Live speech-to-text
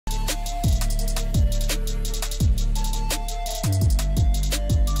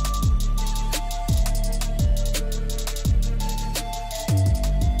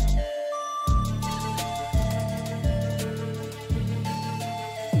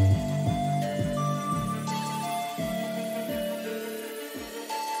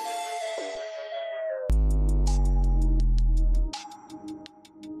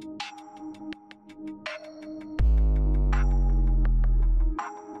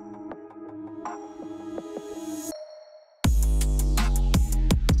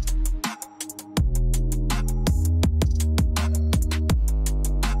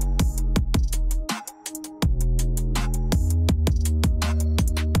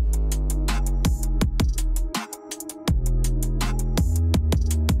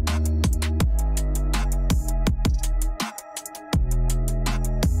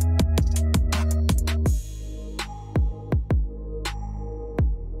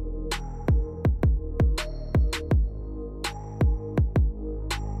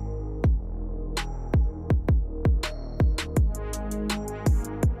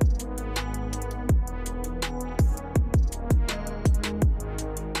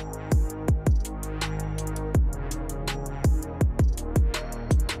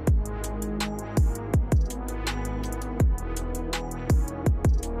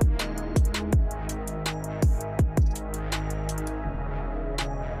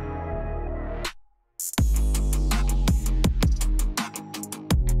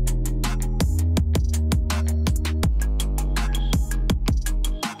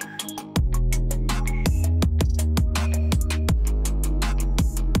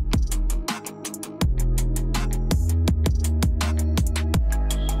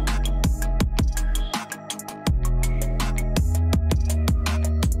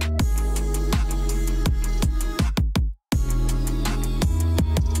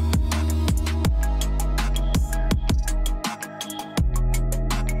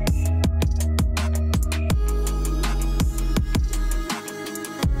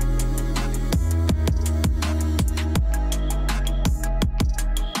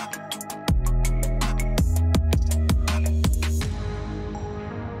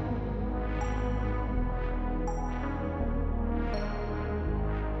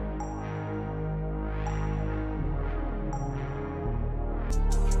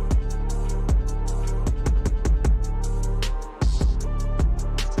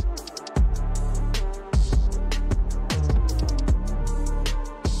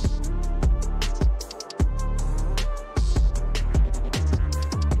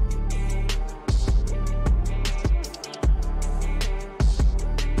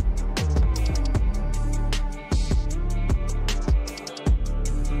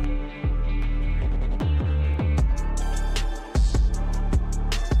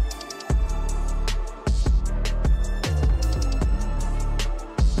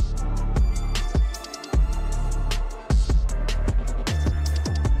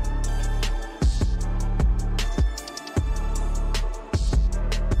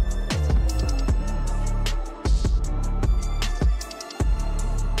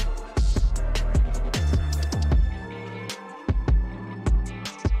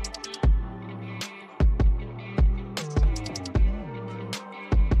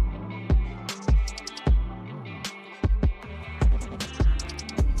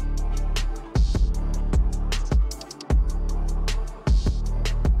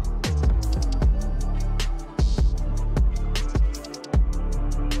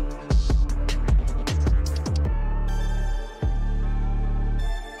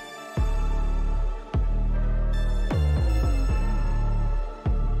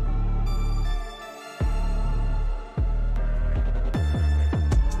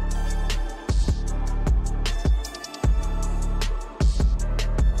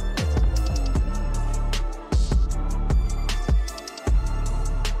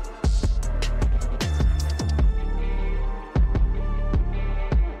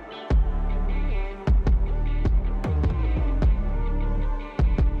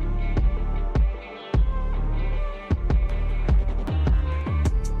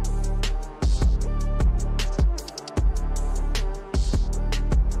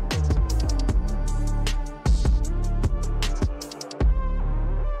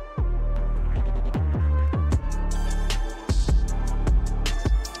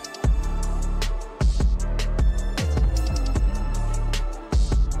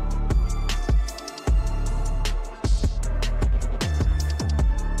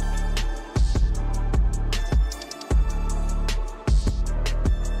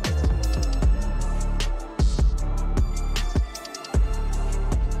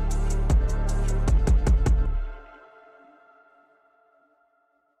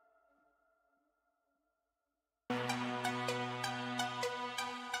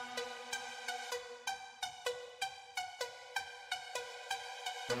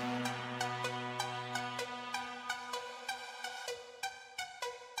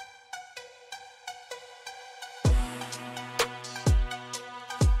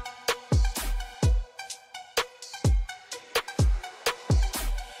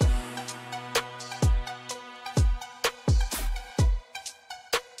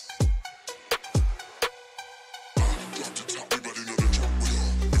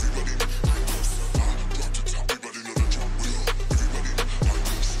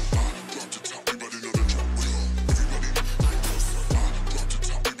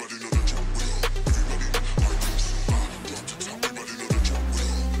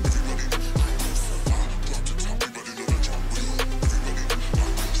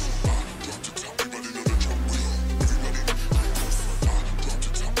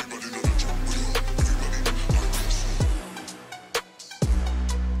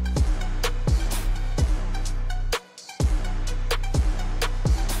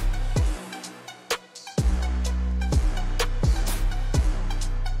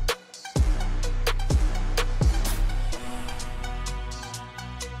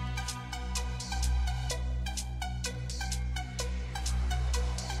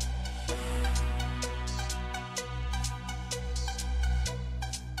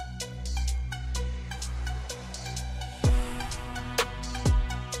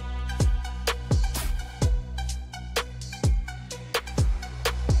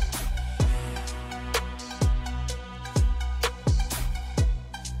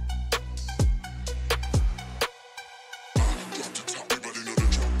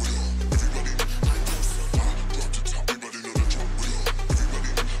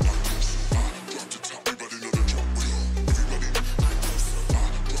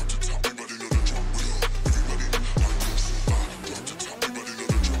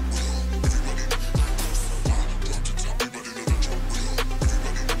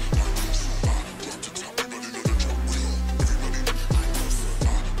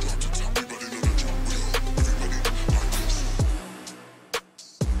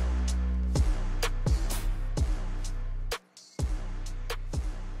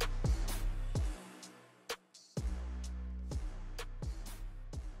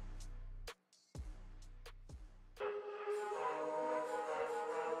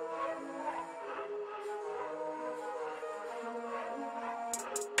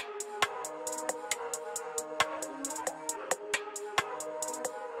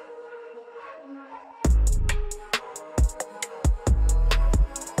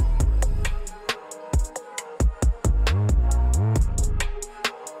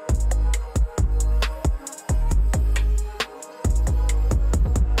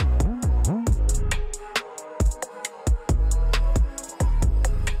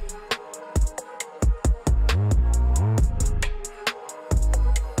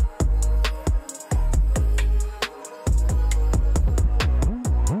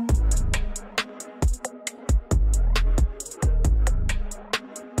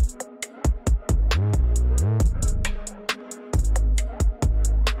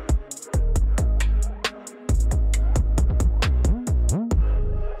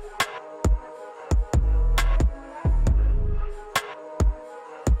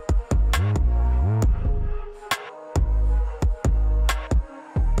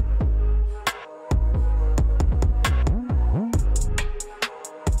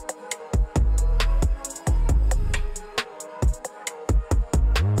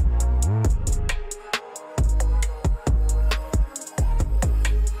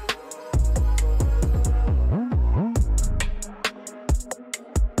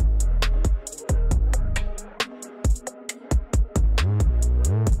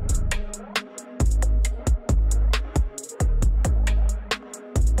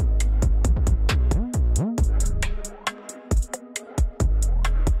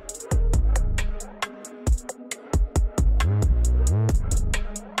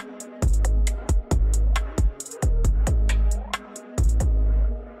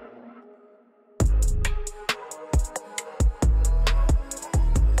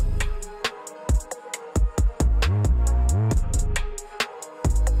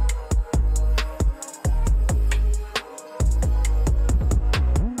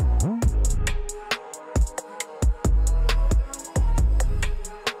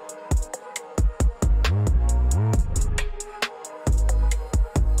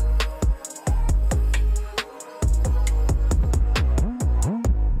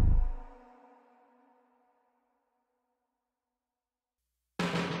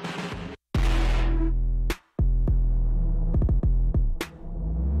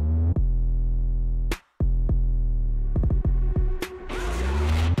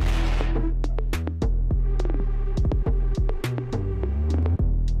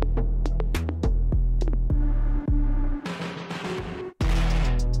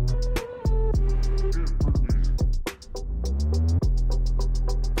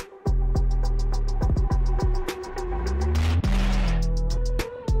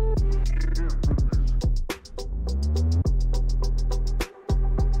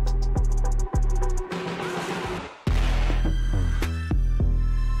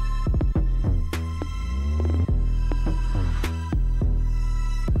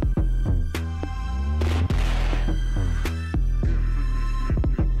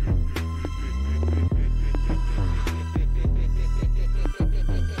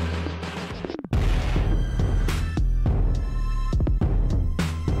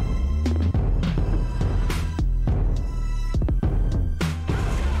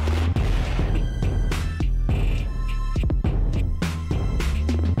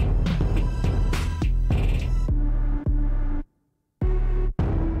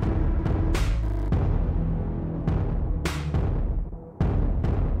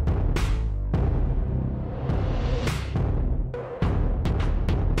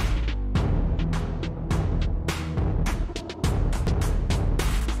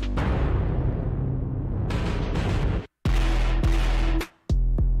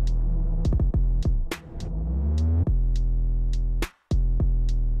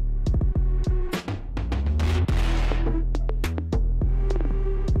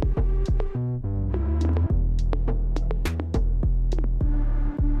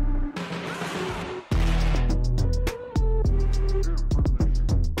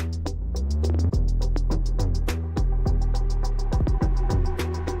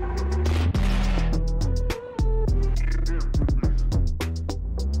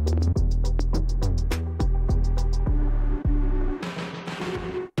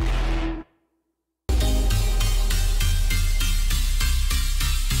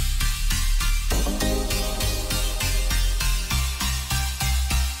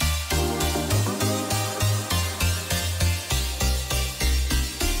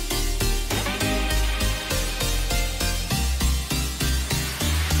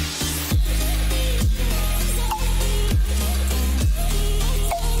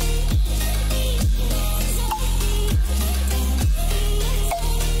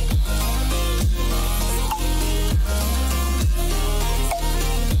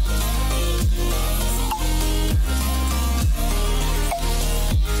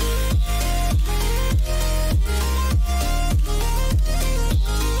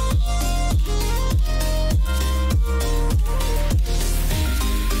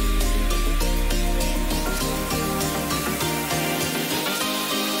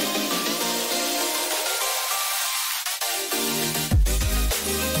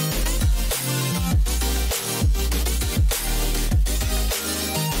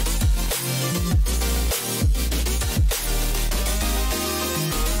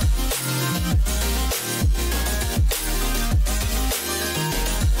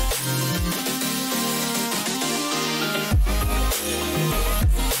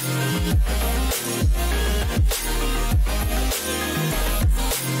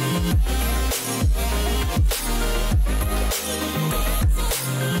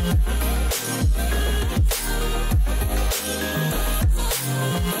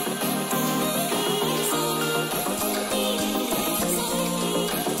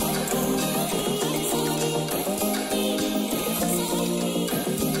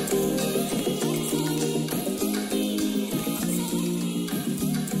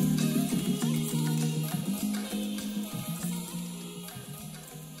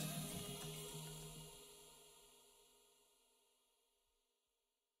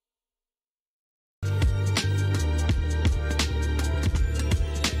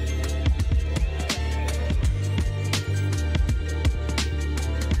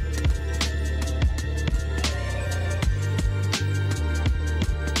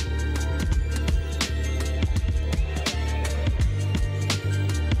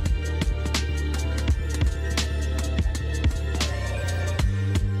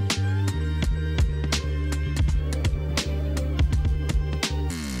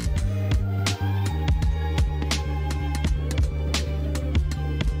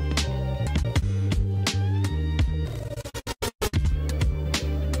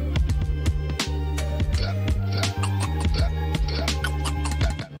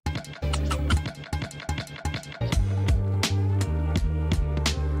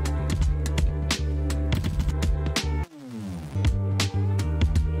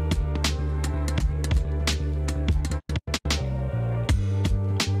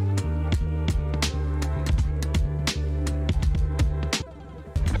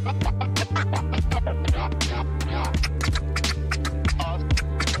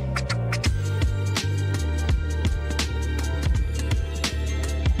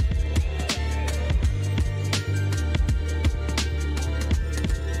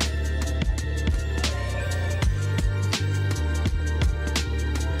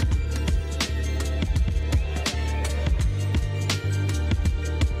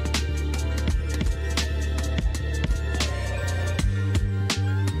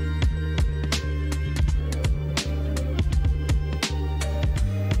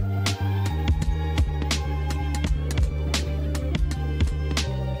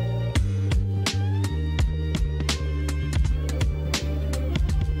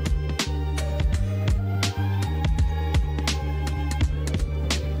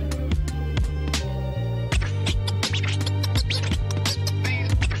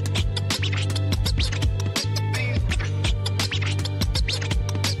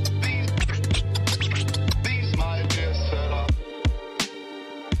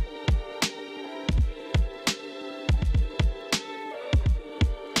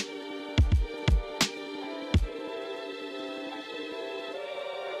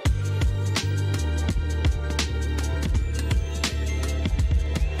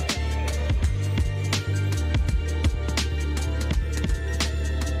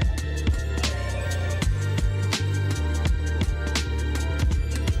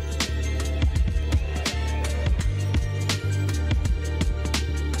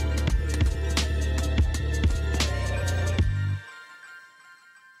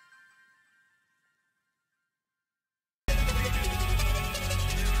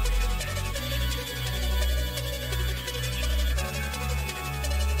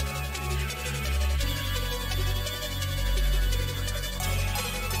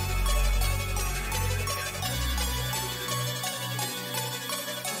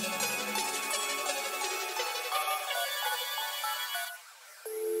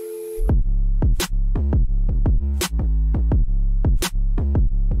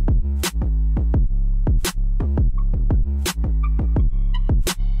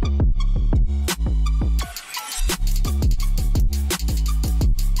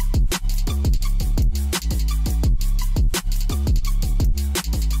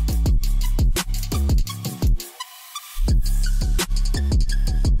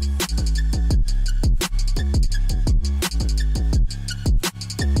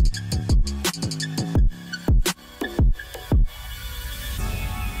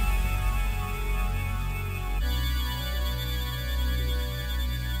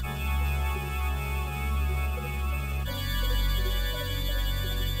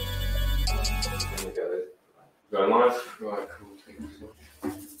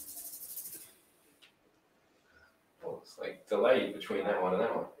delayed between that one and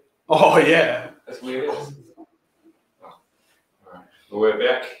that one. Oh, yeah. That's weird. Oh. Alright. Well, we're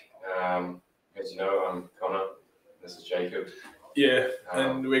back. As you know, I'm Connor. This is Jacob. Yeah,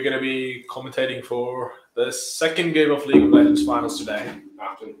 and we're going to be commentating for the second game of League of Legends Finals today.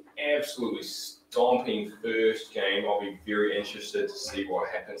 After an absolutely stomping first game, I'll be very interested to see what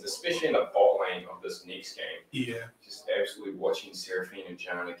happens, especially in the bot lane of this next game. Yeah. Just absolutely watching Seraphine and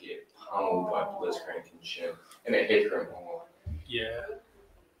Janna get pummeled by Blitzcrank and Shin. And that Hecarim. Oh. Yeah.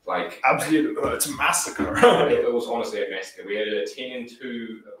 Like, absolutely, it's a massacre. It was honestly a massacre. We had a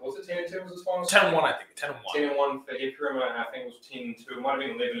 10-2. Was it 10-2? Was this one? 10-1, I think. 10-1. 10-1 for Hecarim. I think it was 10-2. It might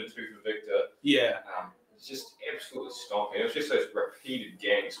have been 11-2 for Victor. Yeah. It's just absolutely stomping. It was just those repeated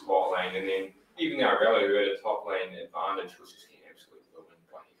ganks bot lane, and then even the Irelia, who had a top lane advantage, was just getting absolutely ruined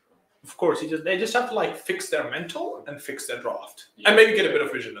by Hecarim. Of course, they just have to like fix their mental and fix their draft, and maybe get a bit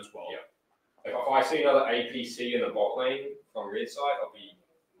of vision as well. Yeah. If I see another APC in the bot lane from red side, I'll be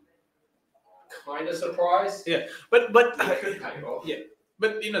kind of surprised. Yeah, but it could pay off. Yeah,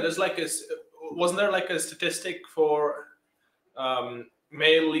 but you know, there's like wasn't there like a statistic for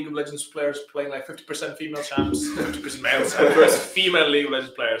male League of Legends players playing like 50% female champs, 50% male champs versus female League of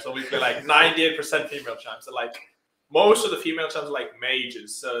Legends players? So we play like 98% female champs. So like most of the female champs are like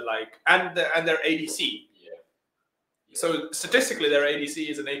mages, so like and their ADC. Yeah. So statistically, their ADC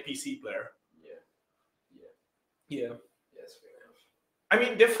is an APC player. Yeah. Yes, fair enough. I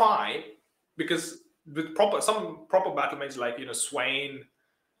mean, they're fine. Because with some proper battle mages like, you know, Swain,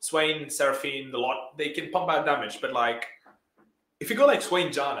 Seraphine, the lot, they can pump out damage. But like, if you go like Swain,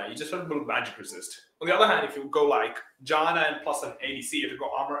 Janna, you just have to build magic resist. On the other hand, if you go like Janna and plus an ADC, you have to go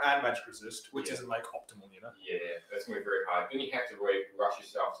armor and magic resist, which isn't like optimal, you know? Yeah, that's going to be very hard. Then you have to rush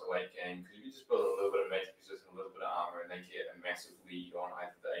yourself to late game because you just build a little bit of magic resist and a little bit of armor and they get a massive lead on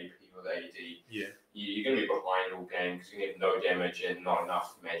either the AP or the AD. Yeah. You're going to be behind all game because you have no damage and not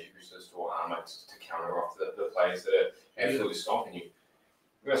enough magic resist or armor to counter off the players that are absolutely stomping you.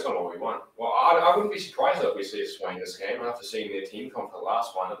 That's not what we want. Well, I wouldn't be surprised if we see a Swain this game. After seeing their team comp for the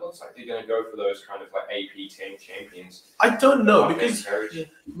last one, it looks like they're going to go for those kind of like AP tank champions. I don't know because,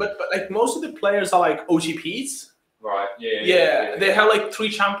 but like most of the players are like OGPs. Right. Yeah. They have like 3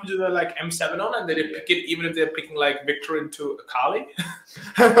 champions with their like M7 on, and they pick it even if they're picking like Victor into Akali.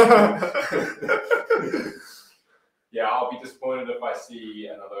 Yeah, I'll be disappointed if I see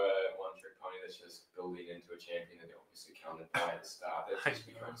another one-trick pony that's just building into a champion and they obviously counted by at the start. That just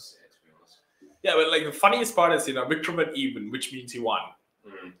becomes sad, to be honest. Yeah, but like the funniest part is, you know, Victor went even, which means he won.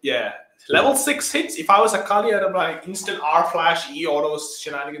 Mm. Yeah. Level 6 hits. If I was Akali, I'd have like instant R flash, E autos,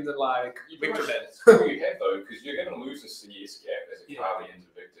 shenanigans, and like Victor dead. That's all you have though, because you're going to lose a CS gap as Akali into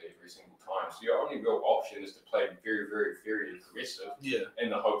Victor every single time. So your only real option is to play very, very, very aggressive. Yeah. In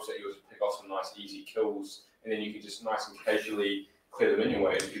the hopes that you'll pick off some nice, easy kills, and then you can just nice and casually clear them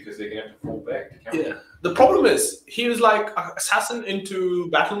anyways because they're going to have to fall back to counter. Yeah. The problem is he was like assassin into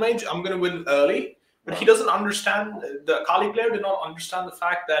battle mage. I'm going to win early. But he doesn't understand, the Akali player did not understand the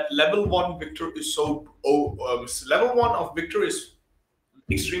fact that level 1 Victor is level 1 of Victor is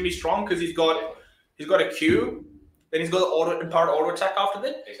extremely strong because he's got a Q, then he's got empowered auto attack after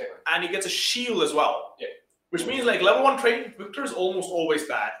that, exactly. And he gets a shield as well. Yeah. Which means like level 1 trade Victor is almost always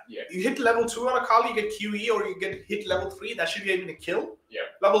bad. Yeah. You hit level 2 on Akali, you get QE, or you get hit level 3, that should be even a kill. Yeah.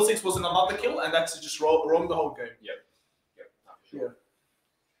 Level 6 was another kill, and that's just roam the whole game. Yep. Sure.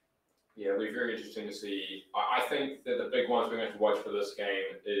 Yeah, it'll be very interesting to see. I think that the big ones we're going to watch for this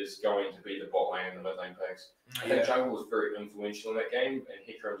game is going to be the bot lane and the mid lane picks. I think jungle was very influential in that game, and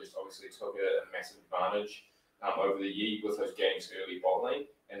Hecarim just obviously took a massive advantage over the Yi with those games early bot lane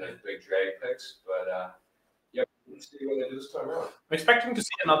and those big drag picks. But yeah, we'll see what they do this time around. I'm expecting to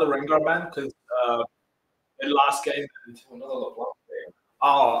see another Rengar ban because the last game. Another LeBlanc game.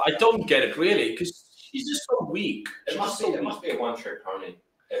 Oh, I don't get it really because she's just so weak. It must be a one-trick pony.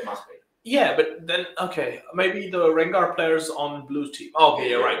 It must be. Yeah, but then, okay, maybe the Rengar players on blue team. Okay,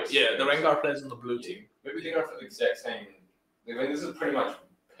 you're right. Yeah, the Rengar players on the blue team. Maybe they're not the exact same. I mean, this is pretty much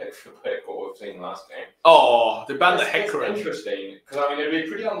pick for pick what we've seen last game. Oh, they banned the Hecarim. That's interesting, because I mean, it'd be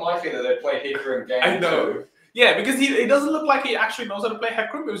pretty unlikely that they'd play Hecarim game. I know. Yeah, because he doesn't look like he actually knows how to play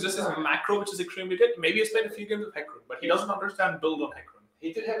Hecarim. It was just his macro, which is extremely good. Maybe he's played a few games with Hecarim, but he doesn't understand build on Hecarim.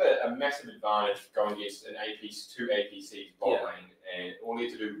 He did have a massive advantage going against an two APCs bot lane, and all he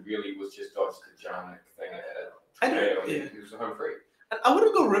had to do really was just dodge the Janna thing. He was home free. And I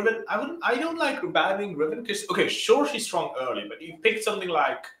wouldn't go Riven. I don't like banning Riven because sure she's strong early, but you pick something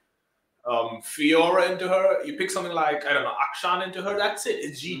like Fiora into her, you pick something like I don't know Akshan into her. That's it.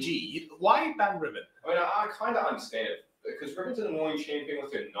 It's GG. Why ban Riven? I mean, I kind of understand it because Riven's an annoying champion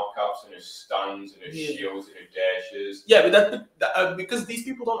with her knockups and her stuns and her shields and her dashes. Yeah, but because these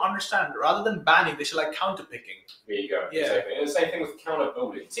people don't understand. Rather than banning, they should like counter picking. There you go. Yeah. Exactly. And the same thing with counter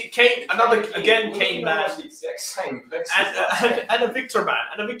building. See, Kane Kane ban, the exact same picks and a Victor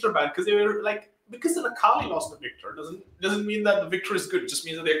ban, because they were like. Because an Akali lost the Victor doesn't mean that the Victor is good. It just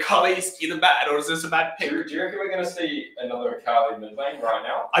means that the Akali is either bad or is this a bad pick. Do you reckon we're going to see another Akali mid lane right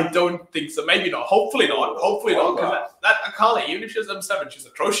now? I don't think so. Maybe not. Hopefully not. Hopefully not. Because that Akali, even if she has M7, she's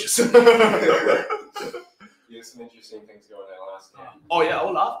atrocious. Yeah, some interesting things going on last game. Oh yeah,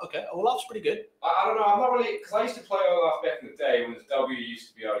 Olaf. Okay, Olaf's pretty good. I don't know. I'm not really because I used to play Olaf back in the day when the W used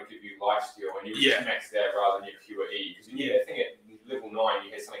to be able to give you lifesteal and you would just max that rather than your pure E. Because I think at level 9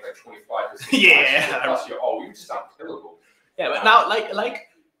 you had something like 25%. Yeah. Plus your you're just unkillable. Yeah, but now like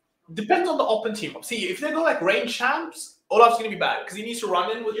depends on the open team. See, if they go like range champs, Olaf's gonna be bad because he needs to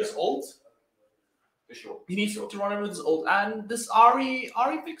run in with his ult. For sure. He needs to run in with his ult, and this Ari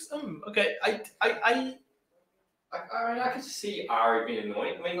picks him. Okay, I mean, I could see Ari being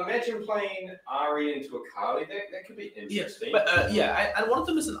annoying. I mean, imagine playing Ari into Akali. That could be interesting. Yeah, but and one of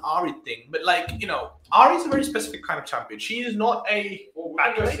them is an Ari thing. But like, Ari is a very specific kind of champion. She is not a. Well,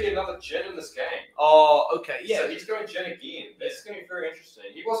 we're going to see another Jhin in this game. Oh, okay, yeah. So he's going Jhin again. That's going to be very interesting.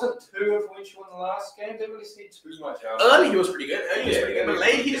 He wasn't too influential in the last game. Didn't really see too much out of him. Early he was pretty good. But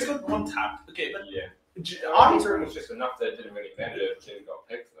late he just got one tap. Okay, but Ari's turn was just enough that it didn't really matter if Jhin got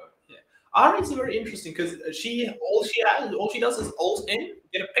picked though. Yeah. Ari's very interesting because all she does is ult in,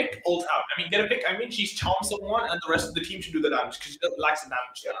 get a pick, ult out. I mean, get a pick. I mean, she's charm someone, and the rest of the team should do the damage because she lacks the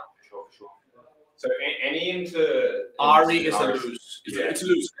damage. Yeah, for sure. So any into Ari is a lose. It's a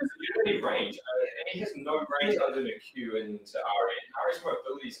lose. Any range. He has no range other than a Q into Ari. And Ari's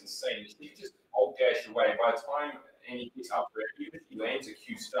mobility is insane. She can just ult dash away. And by the time Annie gets up there, even if he lands a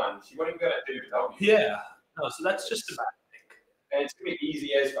Q stun, she won't even go to do a W. Yeah. No, so that's just a bad. And it's going to be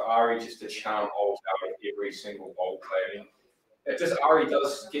easy as for Ari just to charm ult out of every single ult play. If just Ari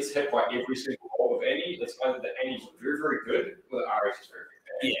gets hit by every single ult of Annie, it's either that Annie's very, very good or that Ari's just very, very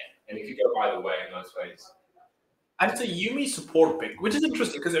bad. Yeah. And it could go either way in those ways. And it's a Yuumi support pick, which is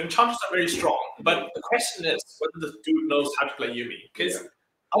interesting because their enchanters are very strong. But the question is whether the dude knows how to play Yuumi. Because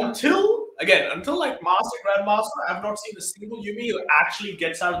until like Master Grandmaster, I've not seen a single Yuumi who actually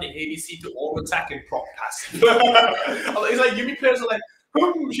gets out of the ADC to auto attack and proc passive. It's like Yuumi players are like,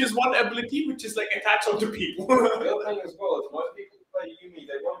 she has one ability which is like attach onto people. The other thing as well is most people who play Yuumi,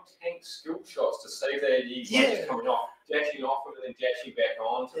 they want tank skill shots to save their ADs. Like coming off, dashing off and then dashing back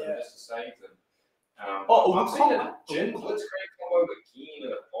on to them just to save them. I've seen a Jhin Blitzcrank combo again in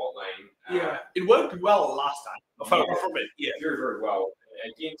the bot lane. It worked well last time. From it, very, very well.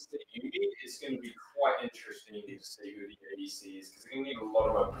 Against the Yuumi, it's going to be quite interesting to see who the ADC is because they're going to need a lot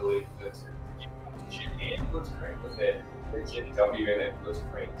of mobility to get Jhin and Blitzcrank with that Jhin W and that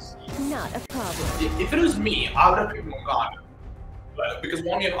Blitzcrank. Not a problem. If it was me, I would have picked Morgana. Because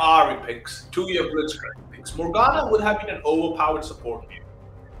one, you have Ari picks, two, you have Blitzcrank picks. Morgana would have been an overpowered support game.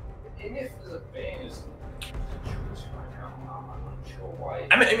 MF is a ban is right now. I'm not sure why.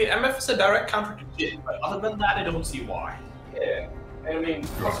 I mean, MF is a direct counter to Jhin, but other than that, I don't see why. Yeah. And I mean,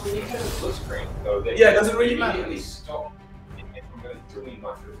 plus when you have a Blitzcrank, though, they it doesn't really matter. Immediately stop from doing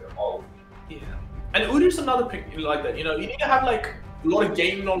much with their ult. Yeah. And Udyr's another pick like that. You need to have like a lot of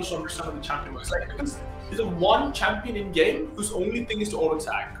game knowledge to understand how the champion works. Like, because there's a one champion in game whose only thing is to auto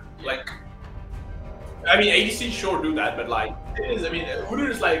attack. Like, I mean, ADC sure do that, but like, Udyr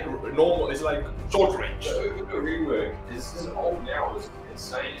is like normal. It's like short range. The rework is ult now is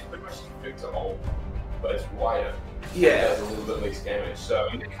insane. It's pretty much Victor ult, but it's wider. Yeah. It does a little bit less damage. So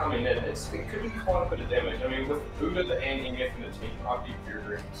coming in, it could be quite a bit of damage. I mean, with Udyr and MF in the team, I'd be very,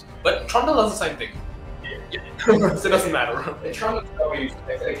 very interested. But Trundle does the same thing. Yeah. So it doesn't matter. And Trundle, again,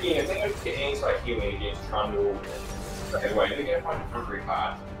 if they don't get anti-healing against Trundle straight away, they're going to find it very, very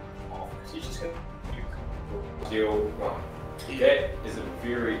hard. So you're just going to deal. That is a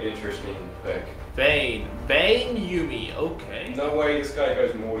very interesting pick. Vayne Yuumi, okay. No way this guy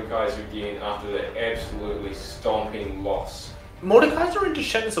goes Mordekaiser again after that absolutely stomping loss. Mordekaiser into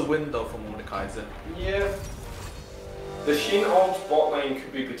Shen is a win though for Mordekaiser. Yeah. The Shen ult bot lane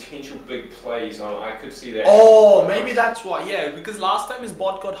could be potential big plays on. I could see that. Oh, maybe that's why. Yeah, because last time his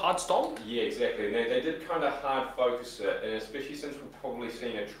bot got hard stomped. Yeah, exactly. And they did kind of hard focus it, and especially since we're probably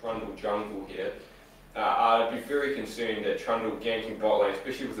seeing a Trundle jungle here. I'd be very concerned that Trundle ganking bot lane,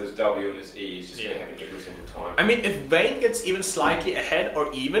 especially with his W and his E, is just going to happen every single time. I mean, if Vayne gets even slightly ahead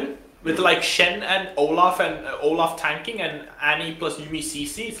or even, with like Shen and Olaf tanking and Annie plus Yuumi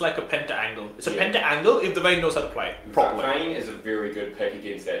CC, it's like a penta angle. It's a penta angle if the Vayne knows how to play properly. Vayne is a very good pick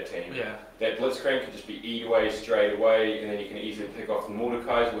against that team. Yeah. that Blitzcrank could just be eat away straight away, and then you can easily pick off the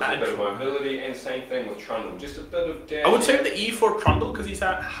Mordekaiser with a bit of mobility, and same thing with Trundle, just a bit of dash. I would say the E for Trundle because he's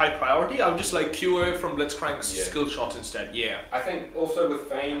at high priority. I would just like Q away from Blitzcrank's skill shots instead. Yeah. I think also with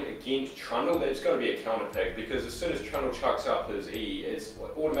Vayne against Trundle, there's got to be a counter pick because as soon as Trundle chucks up his E, it's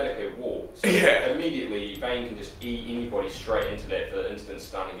automatically a wall. So immediately Vayne can just E anybody straight into that for instant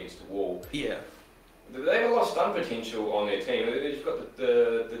stun against the wall. Yeah. They have a lot of stun potential on their team. You've got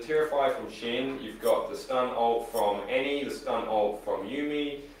the Terrify from Shen, you've got the stun ult from Annie, the stun ult from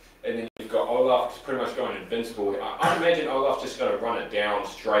Yumi, and then you've got Olaf pretty much going invincible. I imagine Olaf just going to run it down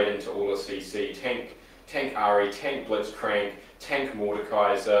straight into all of CC, tank Ari, tank Blitzcrank, tank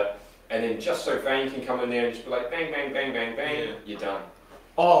Mordekaiser, and then just so Vayne can come in there and just be like bang, bang, bang, bang, bang, you're done.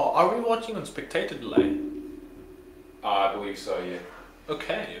 Oh, are we watching on spectator delay? I believe so, yeah.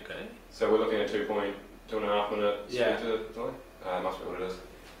 Okay. So we're looking at 2.5 minute spectator delay? Must be what it is.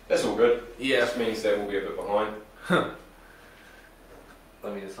 That's all good. Yeah. This means that we'll be a bit behind. I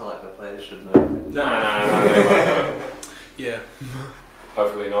mean, it's not like the players should know. No. Yeah.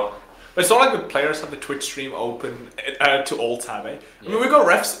 Hopefully not. But it's not like the players have the Twitch stream open to all tab, eh? I mean, we've got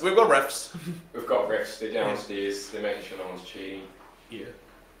refs. We've got refs. They're downstairs. They're making sure no one's cheating. Yeah.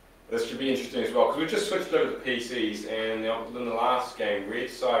 This should be interesting as well because we just switched over to PCs, and in the last game, Red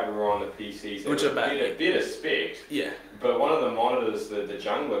side were on the PCs. Which are better spec. Yeah. But one of the monitors, the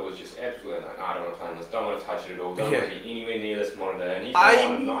jungler, was just absolutely like, I don't want to play on this. Don't want to touch it at all. Don't want to be anywhere near this monitor. And he's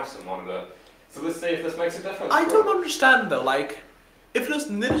on a nicer monitor. So let's see if this makes a difference. I don't understand though. Like, if it was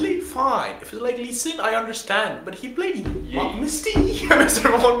Nidalee, fine. If it was like Lee Sin, I understand. But he played Misty.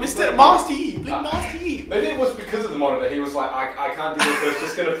 Mr. Master Yi. He played Master Yi. Maybe it was because of the monitor. He was like, I can't do this. I'm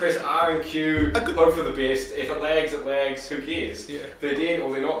just going to press R and Q, hope for the best. If it lags, it lags. Who cares? Yeah. They're dead or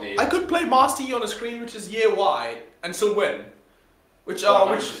they're not dead. I could play Master Yi on a screen which is year wide and still win. Which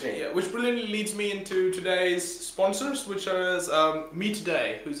brilliantly leads me into today's sponsors, which is Me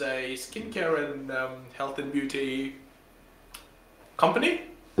Today, who's a skincare and health and beauty company,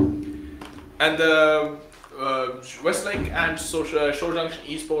 and Westlake and Shore Junction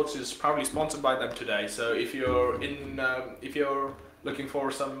Esports is proudly sponsored by them today. So if you're looking for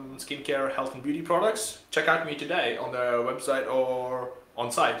some skincare, health and beauty products, check out Me Today on their website or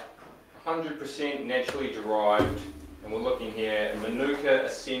on site. 100% naturally derived, and we're looking here Manuka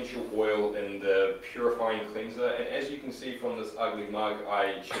essential oil in the purifying cleanser. And as you can see from this ugly mug,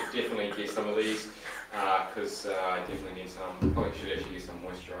 I should definitely get some of these. Because I definitely need some. Probably should actually get some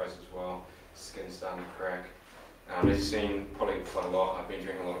moisturize as well. Skin's starting to crack. As you've seen, probably quite a lot. I've been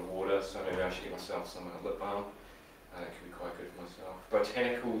drinking a lot of water, so maybe I should get myself some lip balm. That could be quite good for myself.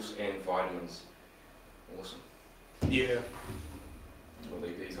 Botanicals and vitamins. Awesome. Yeah. We'll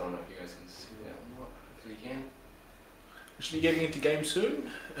leave these on if you guys can see that or not. Hopefully you can. We should be getting into games soon,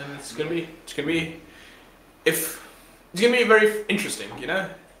 and it's gonna be very interesting, you know.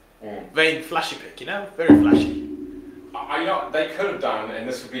 Vayne flashy pick, you know, very flashy. You know, they could have done, and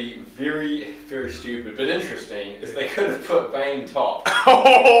this would be very, very stupid, but interesting, is they could have put Vayne top.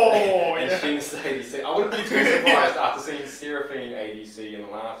 And Shen's ADC. I wouldn't be too surprised after seeing Seraphine ADC in the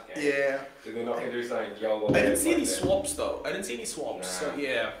last game. Yeah. So they're not going to do something YOLO. I didn't see any swaps though. I didn't see any swaps. Nah. So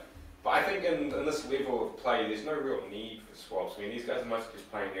yeah. But I think in this level of play, there's no real need for swaps. I mean, these guys are mostly just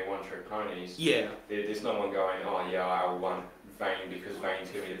playing their one-trick ponies. Yeah. There's no one going, oh yeah, I want Vayne because Vayne's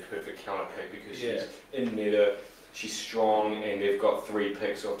going to be the perfect counter pick because she's in meta, she's strong, and they've got 3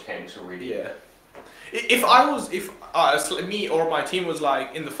 picks of tanks already. Yeah. If me or my team was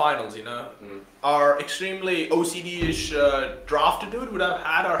like in the finals, you know, our extremely OCD-ish drafted dude would have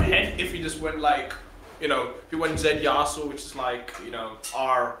had our head if we just went like, you know, if we went Zed Yasuo, which is like, you know,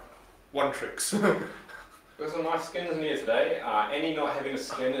 our one tricks. There's some nice skins in here today. Annie not having a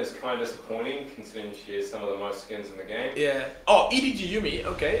skin is kind of disappointing considering she has some of the most skins in the game. Yeah. Oh, EDG Yumi.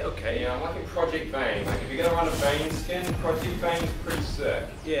 Okay. Yeah, I'm liking Project Vayne. Like, if you're going to run a Vayne skin, Project Vayne's pretty sick.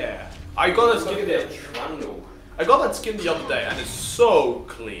 Yeah. I got that skin. Look at that Trundle. I got that skin the other day and it's so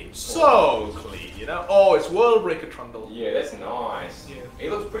clean. So clean, you know? Oh, it's World Breaker Trundle. Yeah, that's nice. Yeah. He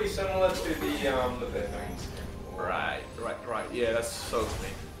looks pretty similar to the Vayne skin. Right. Yeah, that's so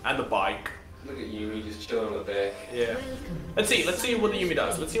clean. And the bike. Look at Yumi just chilling on the back. Yeah. Let's see what the Yumi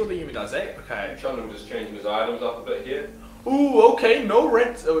does. Eh? Okay. Trundle just changing his items up a bit here. Ooh, okay. No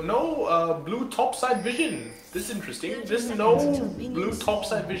blue topside vision. This is interesting. There's no blue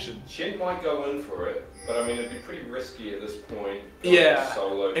topside vision. Shen might go in for it, but I mean it'd be pretty risky at this point. Yeah.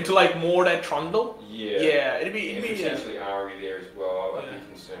 Solo. Into like more that Trundle. Yeah. Yeah. It'd be potentially Ari there as well. I'd be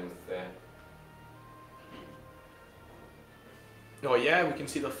concerned with that. Oh yeah, we can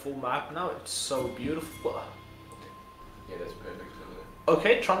see the full map now. It's so beautiful. Yeah, that's perfect.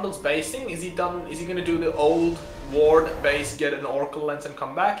 Okay, Trundle's basing. Is he done? Is he gonna do the old ward base, get an Oracle lens and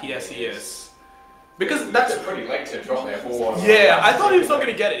come back? Yes, he is. Because that's pretty late to drop that ball. Yeah, I thought he was not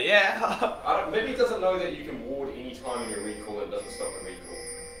gonna get it. Yeah. Maybe he doesn't know that you can ward any time in your recall and doesn't stop the recall.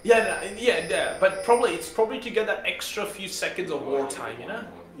 Yeah. But it's probably to get that extra few seconds of war time, you know?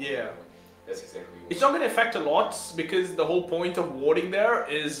 Yeah. That's exactly what it's not gonna affect a lot because the whole point of warding there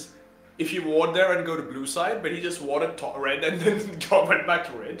is if you ward there and go to blue side, but he just warded red and then went back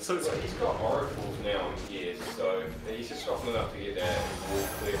to red. So it's well, he's got oracles now in gears, so he's just softening up to get that wall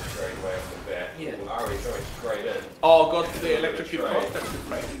clear straight away off the bat. Yeah. Ari's going straight in. Oh, got the electrocute proc. That's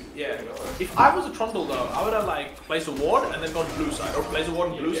great. Yeah. If I was a Trundle though, I would have like placed a ward and then gone to blue side, or place a ward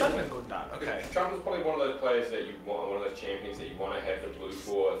on blue side and then go down. Okay. Trundle's probably one of those players that you want, one of those champions that you want to have the blue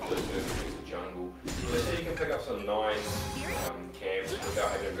for to use the jungle. Just so you can pick up some nice camps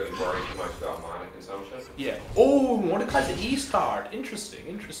without having to really worry too much about mana consumption. Yeah. Oh, Mordecai's an E-start. Interesting.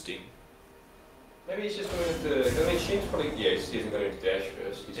 Maybe he's just going to. I mean, Shin's probably. Yeah, he isn't going to dash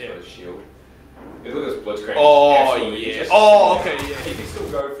first. He's got a shield. Look at this Blitzcrank. Oh, yeah. Oh, okay, yeah. He can still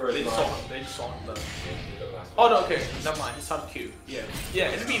go for They his just saw him. Oh, no, okay. Never mind. He's on Q. Yeah. Yeah,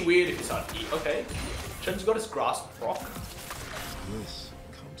 it'd be weird if he's on E. Okay. Shen's got his grasp proc.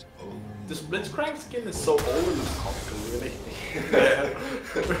 This Blitzcrank skin is so old and it's comical, really. Yeah.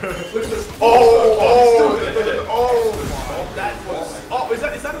 Look at this. Oh, that was. Oh, is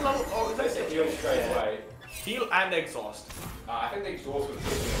that another? Oh, is that heal straight away? Heal and exhaust. I think the exhaust was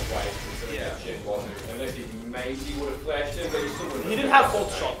taking away considering that Shin wasn't. Unless he maybe would have flashed him, but he still wouldn't. He didn't have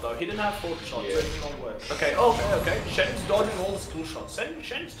fourth shot though. He didn't have fourth shot, so it did not work. Okay. Shen's dodging all the skill shots.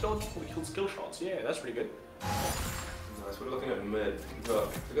 Shen's dodging all the skill shots. Yeah, that's pretty good. Nice, we're looking at mid. We've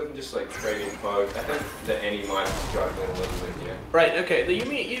got them just like trading poke. I think the Annie might be struggling a little bit here. Right, okay. The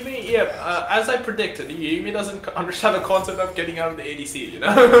Yumi, yeah, as I predicted, the Yumi doesn't understand the concept of getting out of the ADC, you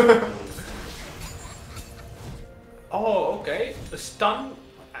know? Oh, okay. The stun,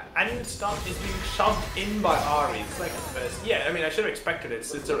 and stun is being shoved in by Ari. It's like the first. Yeah, I mean, I should have expected it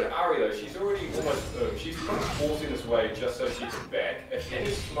since Ari though, she's already almost she's kind of forcing this wave just so she can back. If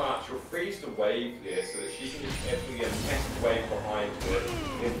Annie's smart, she'll freeze the wave there so that she can just actually get a massive wave behind it,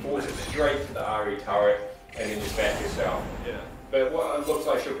 then force it straight to the Ari turret, and then just back herself. Yeah. But what it looks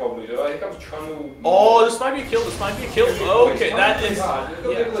like she'll probably do, here comes Trundle. Oh, this might be a kill, Okay, that is. Hard. It's got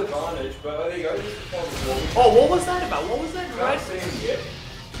a little advantage, but there you go. This is probably oh, what was that about? What was that? Right? Not seen yet.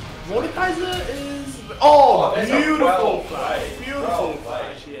 Mordekaiser is. Oh, beautiful flash. Beautiful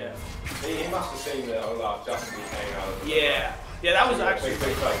flash, yeah. He must have seen the Olaf just came out of the Yeah, that was actually.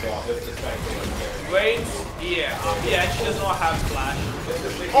 Wait, yeah, she does not have flash.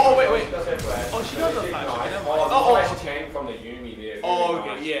 Oh, wait. Oh, she does have flash. Oh, flash came from the Yumi there. Oh,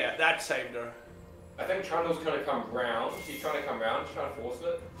 okay, yeah, that saved her. I think Trundle's going to come round. She's trying to come round, she's trying to force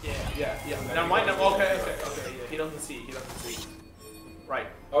it. Yeah. Now, okay, yeah, he doesn't see. Right.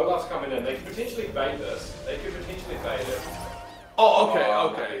 Olaf's coming in. They could potentially bait this. They could potentially bait it. Oh,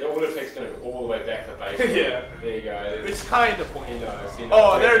 okay. The auto effect's going to go all the way back to base. Yeah. There you go. It's kind of pointy. He knows.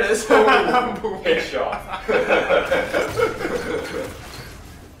 Oh, there it is. Headshot.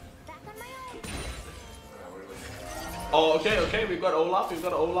 Oh, okay. We've got Olaf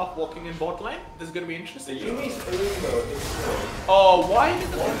walking in bot lane. This is going to be interesting. The Yumi's Uno. Oh, why did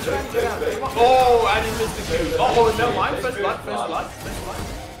the Blitzcrank get out? Oh, and he missed the Q. Oh, never mind. First blood.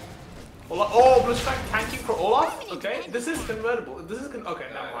 Oh, Blitzcrank tanking for Olaf? Okay, this is convertible. Okay,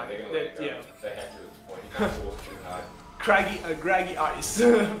 never mind. They have to at this point. You can't force too hard. Craggy ice.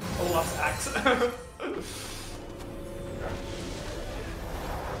 Olaf's axe. I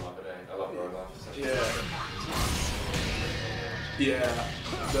love Olaf. Yeah,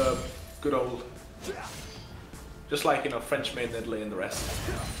 the good old, just like, French maid Nedley and the rest.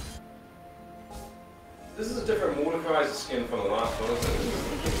 This is a different Mordekaiser skin from the last one, isn't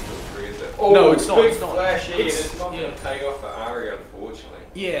it? No, it's not. Big flashy, it's not going to take off the Ari, unfortunately.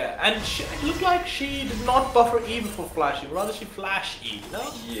 Yeah, and it looked like she did not buffer E before flashing, rather she flashed E,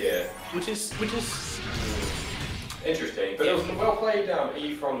 no? Yeah. Which is interesting, but it was well played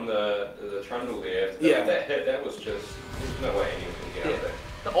E from the Trundle there. That hit, that was just, there's no way anyone can get out of there.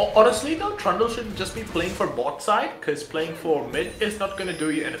 Honestly though, Trundle should just be playing for bot side, because playing for mid is not going to do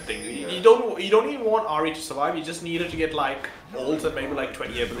you anything. You don't even want Ari to survive, you just need her to get like ult and maybe like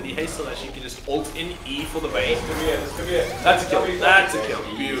 20 ability haste so that she can just ult in E for the base. This could be it. That's a kill.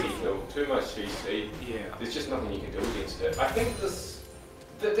 Beautiful. Too much CC. Yeah. There's just nothing you can do against it. I think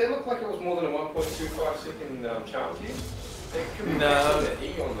that looked like it was more than a 1.25 second challenge. No.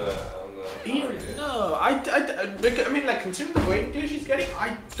 E on the no, I mean, like, considering the waiting period she's getting,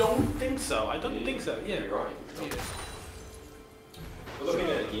 I don't think so. Yeah. You're right. Yeah. We're looking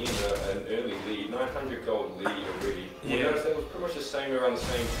at again an early lead, 900 gold lead already. Yeah. You notice that was pretty much the same around the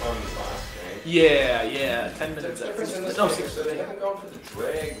same time as last game. Yeah, 10 minutes. The difference in this No, game, so they haven't gone for the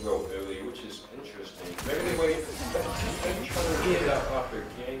drag real early, which is interesting. Maybe they're waiting for maybe trying to get it up after a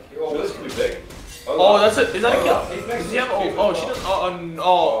gank. Oh, this could be big. Oh, that's it. Is that a kill? Does he have? Oh, she does.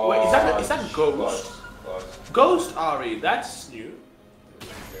 Oh, wait, is that Ghost? Ghost Ari, that's new.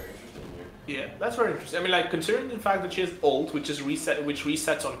 Yeah, that's very interesting. I mean, like, considering the fact that she has ult, which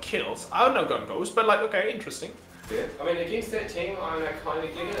resets on kills, I would not go on Ghost, but like, okay, interesting. Yeah, I mean, against that team, I kind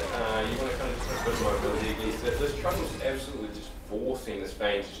of get it. You want to kind of put a bit of mobility against it. This Trundle's absolutely just forcing this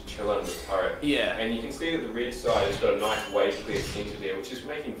Vayne to just chill under the turret. Yeah. And you can see that the red side has got a nice wave clear center there, which is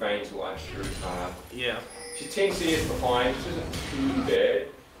making Vayne's life very hard. Yeah. She's 10 CS behind, which isn't too bad.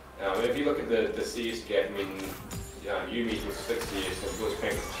 If you look at the CS gap, I mean, Yumi's with 6 CS and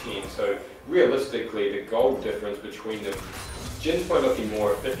Blitzcrank with 10, so realistically, the gold difference between them, Jin's probably looking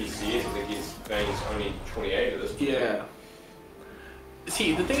more at 50 CS against Vayne's only 28 at this point. Yeah.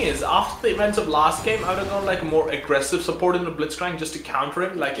 See, the thing is, after the events of last game, I would have gone like more aggressive support in the Blitzcrank just to counter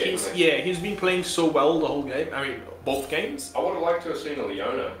him. Like he's been playing so well the whole game. I mean, both games. I would have liked to have seen a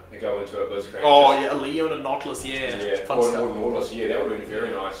Leona go into a Blitzcrank. Oh yeah, a Leona Nautilus, yeah. Fun or stuff. Nautilus, yeah, that would have been very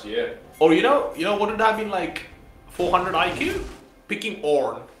nice, yeah. Or you know what would have been like 400 IQ? Picking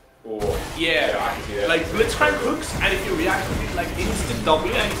Ornn. Or yeah, I can see that. Like Blitzcrank hooks, and if you react to it like instant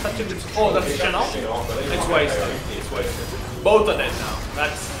W and such a good. Oh, that's Channel. It's wasted. It's wasted. Both are dead now.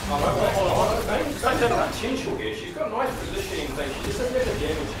 That's. Hold on. She's got potential here. She's got nice positioning things. She just doesn't have the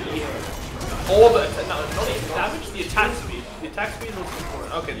damage here. Or not even damage. The attack speed. The attack speed is also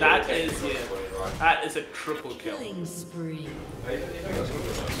important. Okay, that is a triple kill. Killing spree.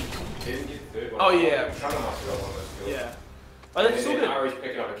 Oh yeah. Yeah. Oh, that's so good. Ari's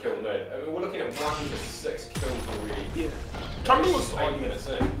picking up a kill mid. I mean, we're looking at 1 to 6 kills already. Yeah. Trundle was 8 minutes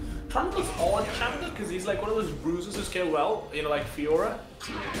in. Trundle was odd champion because he's like one of those bruisers who scale well. You know, like Fiora.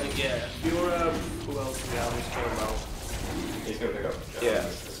 Like yeah, Fiora. Who else do we have who scale well? He's gonna pick up. Yeah.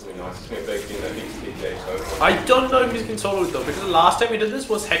 This will be nice. It's gonna be a big thing that beats TJ. So. I don't know if he's can solo it though because the last time he did this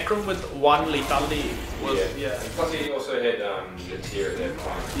was Hecarim with 1 lethality. Yeah. And plus he also had the tier at that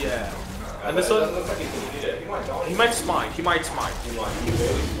point. Yeah. And this one looks like he's going to do that. He might die. He might smite. He might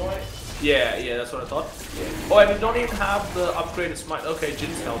barely smite. Yeah, that's what I thought. Yeah. Oh, I did not even have the upgraded smite. Okay,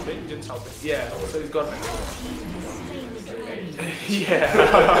 Jin's helping. Yeah, so he's got.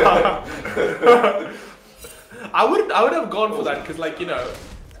 Yeah. I would have gone for that because, like, you know,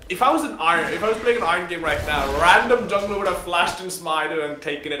 if I was playing an Iron game right now, random jungler would have flashed and smited and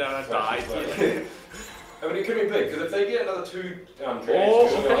taken it out and died. Yeah. I mean, it could be big, because if they get another 2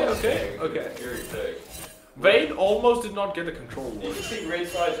 drags, okay. Very big. Vayne almost did not get the control. You can see red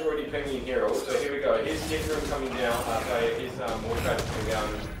side's already pinging Herald, so here we go. Here's Hecarim coming down, here's Mordekaiser coming down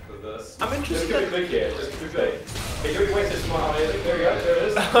for this. I'm interested. This could be big here, this could be big. He already went to smile, there we go, there it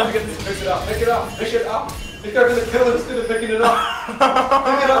is. Pick it up. Pick over the kill instead of picking it up.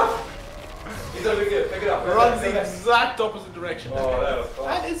 Pick it up. He's over here, pick it up. Runs the exact opposite direction. Oh, that was fun.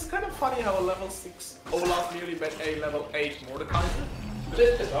 And it's kind of funny how a level 6 Olaf nearly bet a level 8 Mordekaiser. But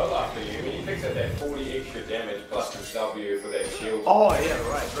it's just Olaf for you. I mean, he picks up that 40 extra damage plus his W for that shield. Oh, yeah,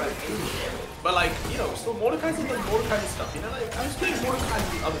 right. But, like, you know, still Mordekaiser does Mordekaiser stuff. You know, like, I was playing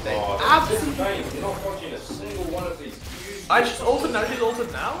Mordekaiser the other day. Absolutely. You're not dodging a single one of these. She's ulted now. She's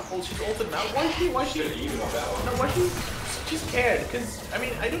ulted now. Why is she? No, why is she? She's scared because I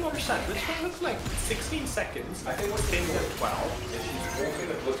mean I don't understand. This one looks like 16 seconds. I think what's taking at 12 is she's walking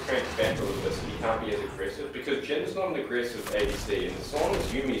the Blitzcrank back a little bit so he can't be as aggressive because Jin's not an aggressive ADC and as long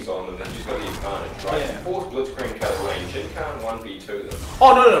as Yumi's on them then she's got the advantage, right? Yeah. Force Blitzcrank out of lane, Jin can't 1v2 them.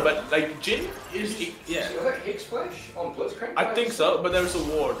 Oh no, but like Jin is yeah. Is that Hex Flash on Blitzcrank? I think so, but there's a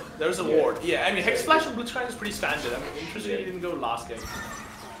ward. Ward. Yeah, I mean Hex Flash on Blitzcrank is pretty standard. I'm interested he didn't go last game.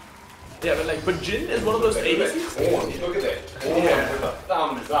 Yeah, but Jin is one of those ADCs. Look at that. With a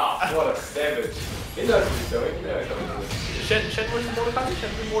thumbs up. What a savage. He knows what he's doing. He knows what he's doing. Shen versus Mordekaiser.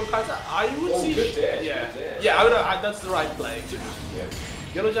 Shen versus Mordekaiser. I would see. Good dash. Yeah. I would. That's the right play. Yeah.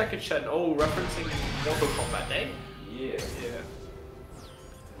 Yellow Jacket Shen. Oh, referencing Mortal Kombat, eh? Yeah.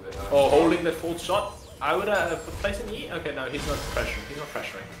 Oh, holding that fourth shot. I would place an E. Okay, no, he's not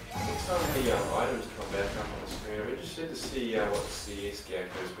pressuring. I think some of the items come back up on the screen. I'm interested to see what the CS gap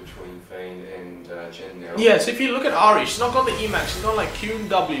is between Vayne and Jin now. Yeah, so if you look at Ari, she's not got the EMAX, she's got like Q and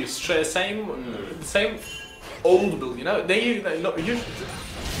W, same old build, you know? They no, usually.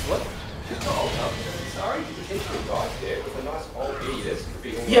 What? She's not old enough. Sorry, potentially died there with a nice old E. This could be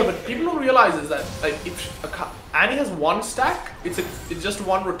yeah, but people don't realize is that like if Annie has 1 stack, it's just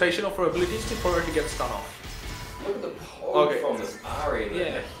 1 rotation of her abilities for her to get stun off. Look at the gold from this Ari and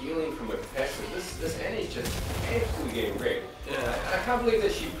the healing from her passive. This Annie's just absolutely getting wrecked. Yeah. And I can't believe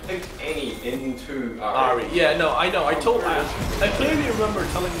that she picked Annie into Ari. Yeah, no, I know. I clearly remember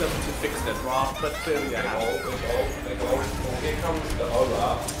telling them to fix that draft, but clearly they haven't. Here comes the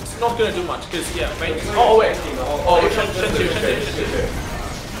Olaf. It's not gonna do much because oh wait. Oh, Shentu.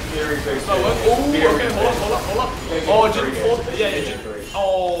 Very big. Oh, okay, hold up. Oh, Jin 4. Yeah, Jin.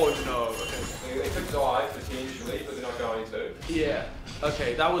 Oh no. Okay. They could die potentially, but they're not going to. Yeah.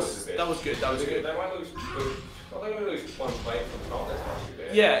 Okay, that was good. That was good. They might lose. Well, they're going to lose one plate from the top. That's not too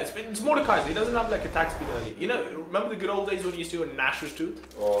bad. Yeah, it's Mordekaiser. He doesn't have like attack speed early. You know, remember the good old days when he used to do a Gnash's Tooth?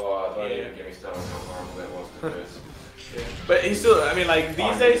 Oh, don't even get me started on how horrible that was to first. Yeah. But he's still. I mean, like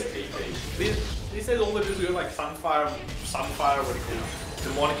these days all they do is go like Sunfire. What do you call it?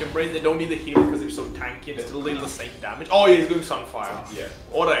 Demonic Embrace. They don't need the heal because they're so tanky and still deal the same damage. Oh yeah, he's doing Sunfire. Yeah.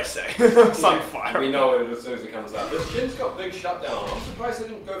 What did I say? Sunfire. We know it as soon as it comes up. This Jin's got big shutdown. I'm surprised they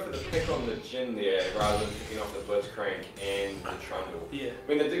didn't go for the pick on the Jin there rather than picking off the Blitzcrank and the Trundle. Yeah. I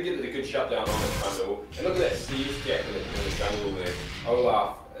mean, they did get a good shutdown on the Trundle. And look at that CS gap in the jungle there.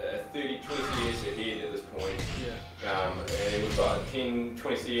 Olaf, 20 CS ahead at this point. Yeah. And we've got 10,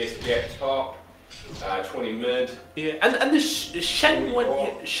 20 CS gap top. 20 mid. Yeah, and the Shenwen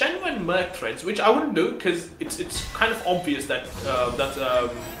Merc threads, which I wouldn't do because it's kind of obvious that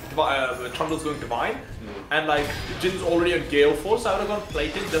Trundle's going Divine, and like Jin's already on Gale Force. I would have gone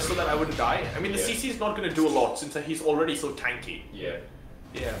plated just so that I wouldn't die. I mean, the CC is not going to do a lot since he's already so tanky. Yeah.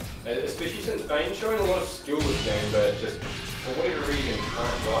 Yeah. Especially since Bane's showing a lot of skill this game, but just for whatever reason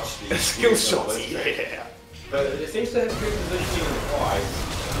can't dodge these skill shots. Yeah. But it seems to have good positioning in the fight,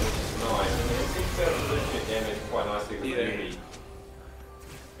 which is nice. I mean, it seems to have positioning damage quite nicely with Ruby.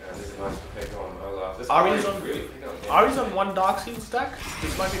 This is a nice pick on Olaf. Ari's on one Dark Seal stack.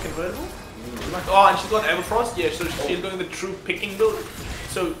 This might be convertible. Oh, and she's got Everfrost. Yeah, so she's doing the true picking build.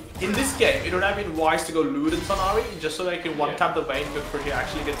 So in this game, it would have been wise to go Ludens on Ari just so they can one-tap the Vayne before she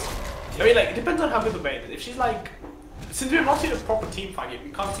actually gets. I mean, like it depends on how good the Vayne is. If she's like. Since we have not seen a proper team fight yet, we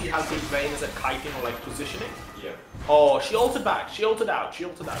can't see how good Vayne is at kiting or like positioning. Yeah. Oh, she ulted back. She ulted out,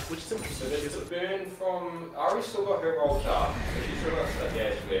 which is interesting. So there's a burn from... Ari's still got her ult up, so she's still got that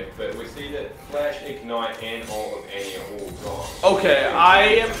dash left, but we see that Flash, Ignite, and ult of Annie are all gone. Okay,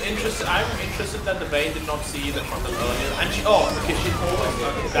 I'm interested that the Vayne did not see the Trundle earlier, and she... Oh, okay, she always...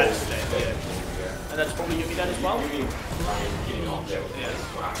 Okay, that's dead, yeah. And that's probably Yumi dead as well? Yumi, getting off that was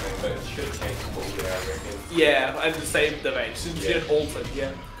smart, but it should have changed the ball there, I reckon. Yeah, and save the Vayne, since she had ulted,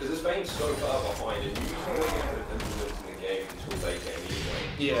 yeah. Because this Vayne's so far behind, and Yumi's not really going to have influence in the game until they can anyway.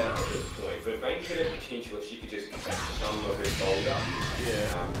 Yeah. At this point. But Vayne could have potential if she could just catch some of her gold up. Yeah.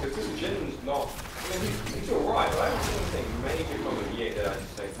 Because this Jin's not... I mean, he's alright, but I haven't seen anything major from him yet that I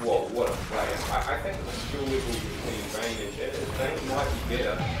just think, whoa, what a player. I think the skill level between Vayne and Jin is Vayne might be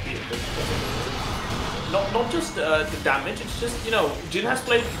better. Not just the damage, it's just, you know, Jin just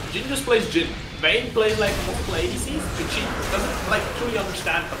plays Jin. Vayne plays like multiple ADCs, but she doesn't like truly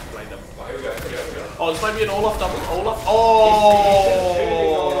understand how to play them. Oh, here we go. Oh, this might be an Olaf double. Olaf. Oh,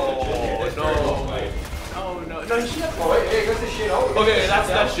 no, she had... Oh, wait, yeah, got the shit over. Okay,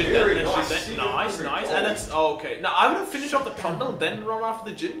 that's Jin. Nice. And that's... Oh, okay. Now, I'm gonna finish off the Trundle, then run after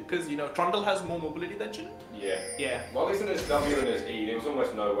the Jin, because, you know, Trundle has more mobility than Jin. Yeah. Well, at least in his W and his E, there was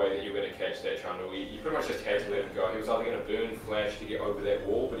almost no way that you were going to catch that Trundle. You pretty much just had to let him go. He was either going to burn Flash to get over that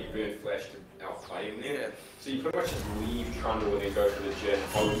wall, but he burned Flash to outplay him there. Yeah. So you pretty much just leave Trundle and then go for the Jin,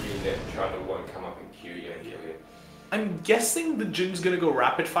 hoping that Trundle won't come up and Q you and kill you. I'm guessing the Jin's gonna go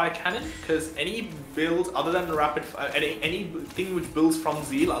rapid fire cannon because any build other than rapid fire, anything which builds from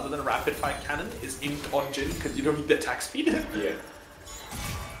Zeal other than rapid fire cannon is inked on Jin because you don't need the attack speed.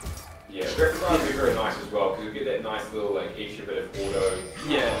 Yeah, rapid fire would be very nice as well because you get that nice little like extra bit of auto on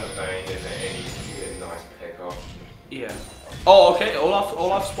the Vayne and you get a nice pack off. Yeah. Oh, okay.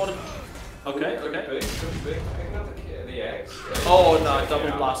 Olaf spotted. Okay. Picking up the axe. Oh no,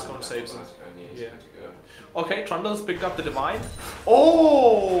 double blast cone saves him. Yeah. Okay, Trundle's picked up the Divine.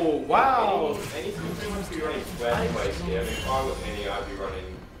 Oh, wow! Anything must be running Flash place here. I mean, if I was any, I'd be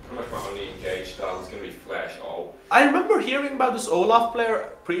running pretty much my only engaged style is going to be Flash. I remember hearing about this Olaf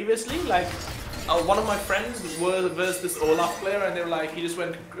player previously. Like, one of my friends was this Olaf player, and they were like, he just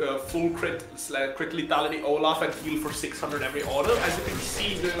went full crit lethality Olaf and heal for 600 every order. As you can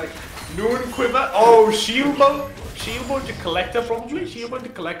see, they're like Noon Quiver. Oh, Shield Bow to Collector probably. Shield Bow to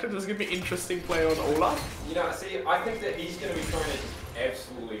Collector. This is gonna be an interesting play on Olaf. You know, see, I think that he's going to be trying to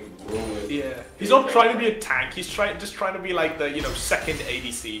absolutely ruined. Yeah, he's not trying to be a tank. He's just trying to be like the second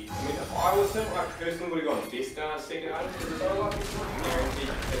ADC. I mean, if I was him, I personally would have gone Death Star second item because it's so like it's not guaranteed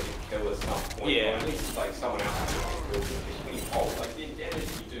to take a kill at some point. Yeah. Or at least like someone else has to kill you. Like the damage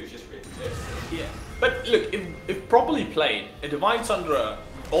you do is just ridiculous. Yeah, but look, if properly played, a Divine Sundra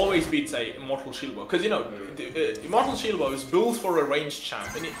always beats a Immortal Shield Bow because Immortal Shield Bow is built for a ranged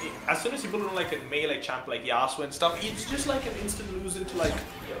champ, and as soon as you build it on like a melee champ like Yasuo and stuff, it's just like an instant lose into like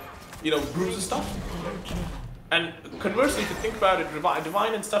bruise and stuff. And conversely, if you think about it,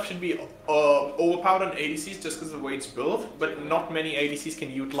 Divine and stuff should be overpowered on ADCs just because of the way it's built, but not many ADCs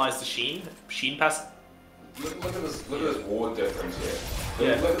can utilize the Sheen pass. Look at this ward difference here.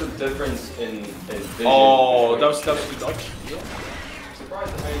 Yeah. Look at the difference in vision. Oh, that was good dodge. Yeah. I'm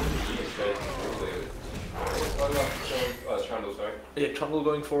surprised the main is straight. Trundle, sorry. Yeah, Trundle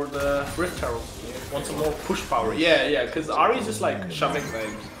going for the Rift Herald. Want some more push power. Yeah, because Ari's just like shoving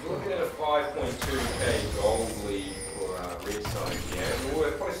things. Looking at a 5.2k gold lead for Red side, yeah.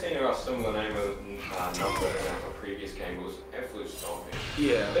 We've probably seen a similar number in a previous game, but it was absolute stomping.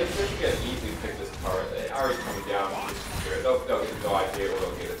 Yeah. They can easily pick this turret. Ari's coming down, they'll get a dive here or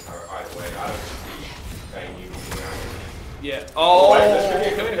they'll get a turret either way. I don't see Vayne using that. Yeah. Oh, okay.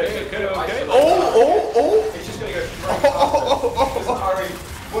 Oh. It's just gonna go straight past it.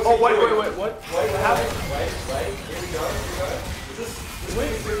 Oh, wait, what? Wait, here we go. Is this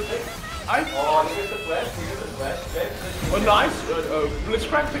Oh, here's the flash. Oh, nice.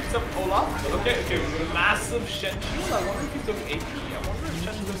 Blitzcrank picks up Olaf. Okay. Massive Shen shield. I wonder if he took AP. I wonder if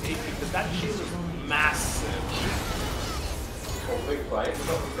Shen took AP, because that shield is massive. Oh, big play.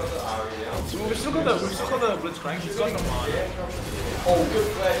 We've got the Ari now. We've still got the Blitzcrank. He's got the mod. Oh, good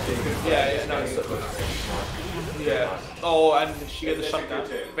flash. Yeah, no, it's yeah. Oh, and she gets a shutdown.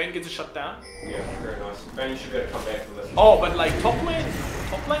 Vayne gets a shutdown. Yeah, very nice. Vayne should be able to come back from this. Oh, but like top lane,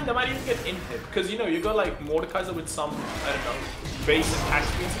 they might even get inhib because you got like Mordekaiser with some base attack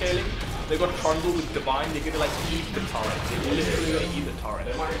speed scaling. They got Trundle with Divine. They're gonna like eat the turret. They're literally gonna eat the turret.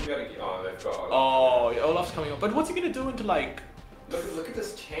 They might even be able to get. Oh, they've got. Oh, Olaf's coming up. But what's he gonna do into like? Look at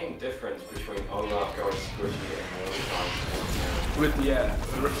this tank difference between Olaf going squishy and Mordekaiser. With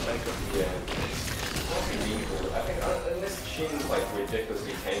the Rift Maker. Yeah. I think unless Shin's like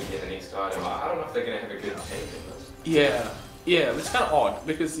ridiculously tanky in the next item, I don't know if they're gonna have a good tank in this. Yeah, it's kind of odd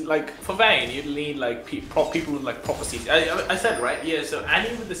because like for Vayne you'd need like people with like proper CC. I said right, yeah. So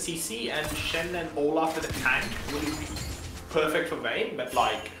Annie with the CC and Shen and Olaf with the tank would be perfect for Vayne, but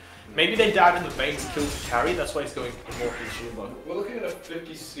like maybe they died in the Vayne's kill to carry. That's why he's going Immortal Shield Bow. We're looking at a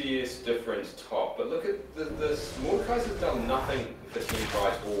 50 CS difference top, but look at this. Mordekaiser's done nothing for team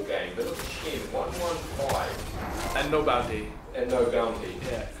price all game, but look at Shen, 115. And no bounty. And no bounty.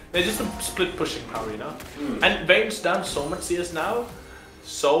 Yeah. They're just a split pushing power, And Vayne's done so much CS now.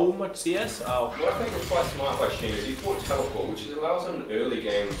 So much CS. Oh. What I think was quite smart by Shen is he fought teleport, which allows him in early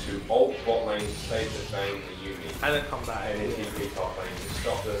game to ult bot lane, save the Vayne the Yumi. And then come back. And then TP top lane to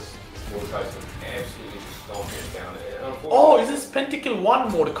stop this. Mordekaiser absolutely just stomping it down. Oh, is this Pentakill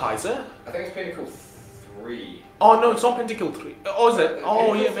 1 Mordekaiser? I think it's Pentakill 3. Oh no, it's not Pentakill 3. Oh, is it?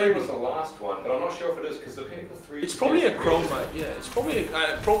 Oh yeah, maybe. Was the last one, but I'm not sure if it is because the Pentakill 3. It's probably a chroma. Yeah, it's probably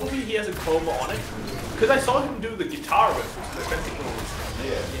he has a chroma on it. Because I saw him do the guitar with the Pentakill.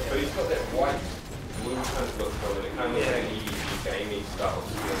 Yeah, but he's got that white blue kind of look from it. It kind of looks like an easy gamey style.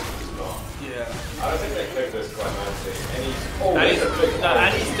 It's not. Yeah. I don't think they picked this quite nicely. And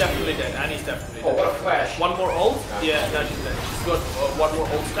Annie's definitely dead. Oh, what a flash! One more ult? Yeah, no, she's dead. She's got one more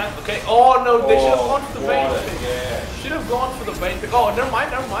ult stack. Okay. Oh no, they should have gone for the Vayne pick. Yeah. Should have gone for the Vayne pick. Oh, never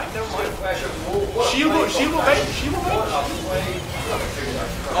mind. Shield will Vayne.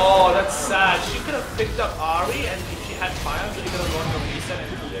 Oh, that's sad. She could have picked up Ari, and if she had fire, she could have gone for reset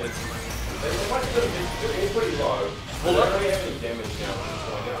and pulled it. They're pretty low. Well, they don't really have any damage now.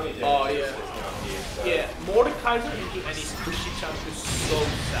 Oh yeah. Yeah, Mordekaiser into any squishy chance is so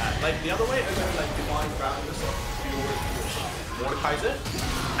sad. Like the other way, I went like Divine grabbing this Mordekaiser,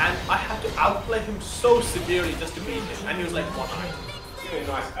 and I had to outplay him so severely just to beat him, and he was like one eye. A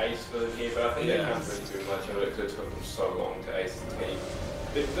nice ace for them here, but I think they can't really do much of it because it took them so long to ace the team.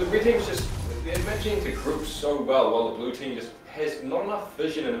 The red team's just, they're managing to group so well while the blue team just has not enough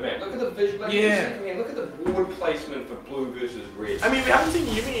vision in the map. Look at the vision, look at the ward placement for blue versus red. I mean, we haven't seen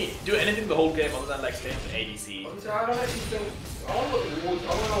Yumi do anything the whole game other than like staying with ADC. So I don't actually think, I don't know what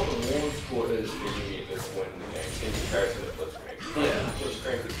the ward score is for Yumi at this point in the game in comparison to Blitzcrank. Yeah.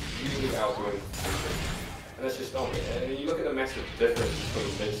 Blitzcrank is usually outdoing. And it's just not. And you look at the massive difference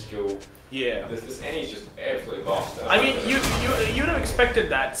between mid-skill. Yeah. This Annie's just absolutely lost. I mean, you'd have expected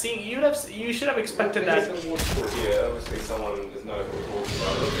that. Seeing you should have expected that. Yeah, obviously someone does know who we're talking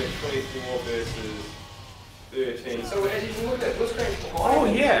about. Look at 24 versus 13. So as you can look at this range behind. Oh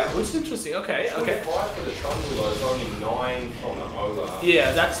yeah, which is interesting. Okay, okay. 5 for the Trundle, there's only 9 from the Olaf.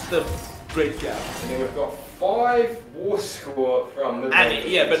 Yeah, that's the great gap. And then we've got 5 war score from the. Annie,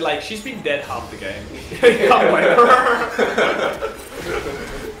 yeah, but like she's been dead half the game. Can't wait for her.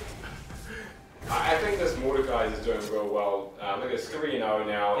 I think this Mordecai is doing real well. Look, it's 3-0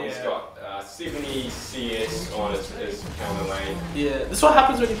 now. Yeah. He's got 70 CS on his counter lane. Yeah, this is what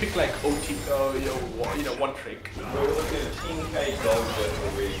happens when you pick like OT, one trick. We're looking at 10k gold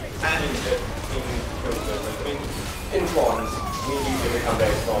already. And in bronze, we need to come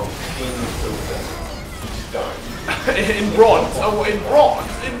back from 10 silver. Don't. in bronze,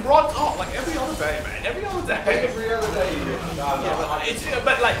 oh, like every other day, man, every other day. Every other day,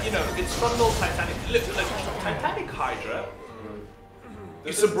 but like it's Trundle Titanic. Look, Titanic Hydra.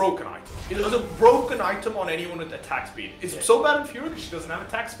 It's a broken item. It was a broken item on anyone with attack speed. It's so bad in Fury because she doesn't have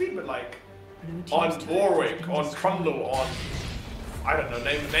attack speed, but like on Warwick, on Trundle, on I don't know,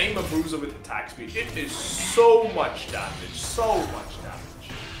 name a bruiser with attack speed. It is so much damage, so much damage.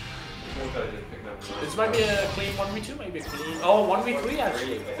 This might be a clean 1v2, maybe a clean. Oh, 1v3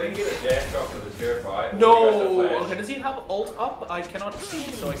 actually. If they can get a dash off of the Purify. No! Okay, does he have ult up? I cannot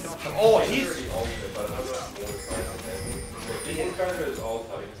see, so I cannot tell. Oh,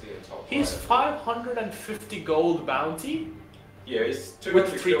 he's 550 gold bounty? Yeah, he's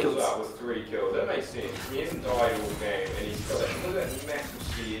 200 with 3 kills. Out with 3 kills. That makes sense. He hasn't died all game, and he's got that massive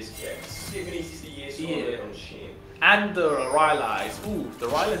CS gap. 70 CS on Shen. And the Rylai's. Ooh, the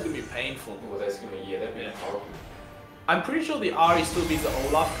Rylai's gonna be painful. Oh, that's gonna be, that'd be horrible. I'm pretty sure the Ahri still beats the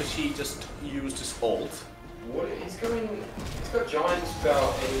Olaf because she just used his ult. What? He's got Giant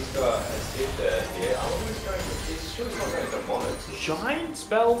Spell and he's got a Scepter here. I wonder he's going to, he's sure he's not going to Demonic. Giant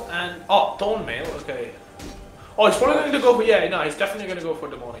Spell and, oh, Thornmail, okay. Oh, he's probably going to go for, no, he's definitely going to go for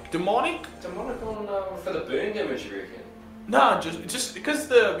Demonic. Demonic on, for the burn damage, you reckon? No, just because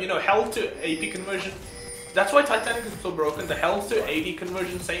the, health to AP conversion. That's why Titanic is so broken. The health to AD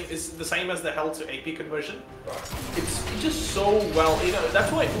conversion is the same as the health to AP conversion. Right. It's just so well,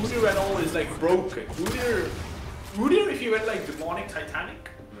 that's why Udyr and all is like broken. Udyr if you went like Demonic Titanic,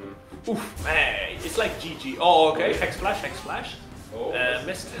 oof, man, it's like GG. Oh, okay, Hex Flash. Oh,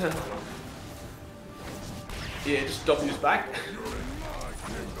 missed. Yeah, just W's back.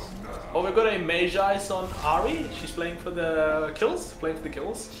 Oh, we've got a Mage Ice on Ahri. She's playing for the kills.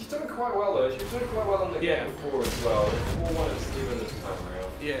 She's doing quite well though. She's doing quite well in the game before as well. 4-1 and 7 this time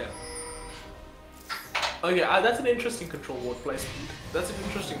around. Yeah. Okay, that's an interesting control ward placement. I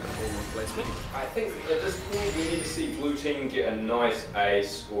think at this point we need to see blue team get a nice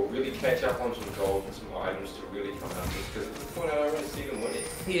ace or really catch up on some gold and some items to really come out of this, because at this point I don't really see them winning.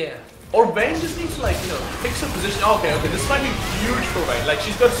 Yeah. Or Vayne just needs to fix her position. Okay, this might be huge for Vayne. Like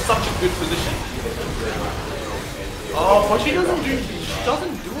she's got such a good position. Oh, but she doesn't do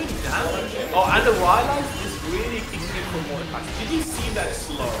any damage. Oh, and the Rylai's is really kicking in for Mordecai. Did you see that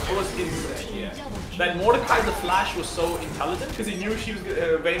slow? It was insane. Yeah. That Mordecai the Flash was so intelligent because he knew she was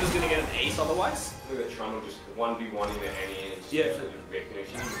Vayne was gonna get an ace otherwise. Look at Trundle just 1v1ing the Annie and just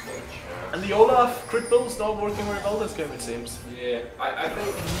and the Olaf crit build's not working very well this game, it seems. Yeah, I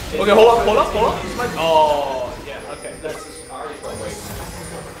think. Okay, hold up. Oh, yeah, okay. That's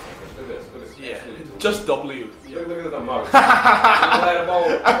yeah, just W. Look at the mug. This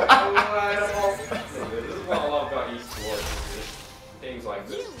is what I love about Esport. Things like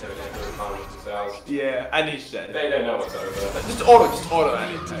this have never fun with themselves. Yeah, and he's dead. They don't know what's over. Just auto,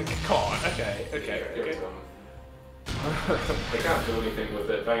 and come on, okay. They can't do anything with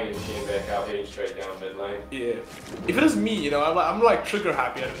it. Vayne and Shen back out heading straight down mid lane. Yeah. If it was me, I'm like trigger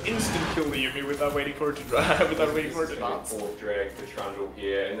happy. I'd instant kill the Yuumi without waiting for it to dance. Fourth drag for Trundle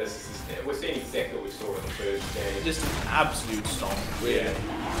here, and this is we're seeing exactly what we saw in the first game. Just an absolute stomp. Yeah.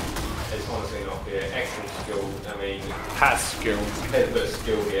 It's honestly not here. Actual skill, has skill. Has a bit of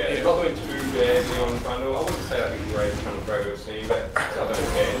skill here. It's not doing too badly on Trundle. I wouldn't say like a great Trundle break we've seen, but it's not doing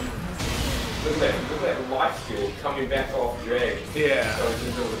bad. Look at that life skill coming back off drag. Yeah. So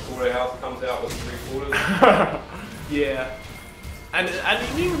until the quarter health comes out with 3/4. Yeah. And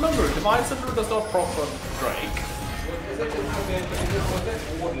you need to remember, Divine Cinder does not proc on Drake. Was that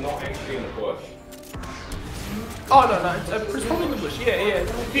ward not actually in the bush? Oh no, it's probably in the bush. Yeah.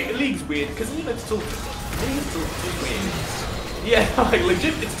 League's weird because it's tilted. It's weird. Yeah, like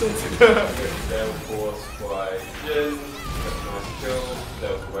legit, it's tilted. Gale Force by Jin. That's a nice kill.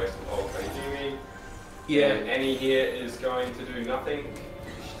 That was a waste of all Yuumi. Yeah. And Annie here is going to do nothing.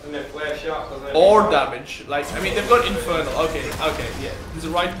 She doesn't have flash up, doesn't have Or any damage. Like, I mean, they've got Infernal. Okay, yeah. This is the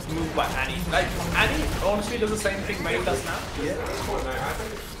right move by Annie. Like, Annie honestly does the same thing May does now. Yeah. I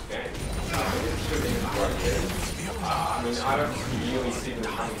think it's just game. It should be right here. I mean, I don't really see them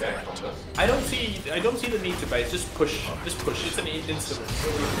coming back from this. I don't see the need to base. Just push. It's an instant.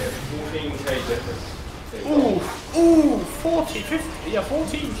 14k difference. Ooh, 40, 50, yeah,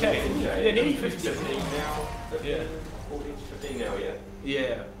 14k. Yeah, nearly 50. 15 now. 15, Yeah. 14 to 15 now, yeah.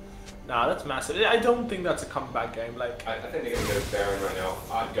 Yeah. Nah, that's massive. I don't think that's a comeback game. Like, I think they're going to go Baron right now.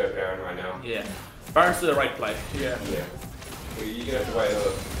 I'd go Baron right now. yeah. Baron's the right play. Yeah. Yeah. Well, you're going to have to wait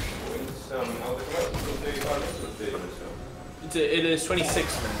another. Elder Dragon? 35 minutes or 30 minutes now? It is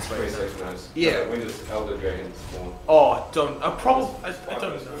 26 minutes right 26 minutes. Yeah. When does Elder Dragon spawn? Oh, I don't know.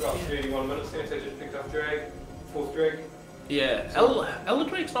 We've got 31 minutes there, so just picked up Drag. Fourth Drag. Yeah, Elder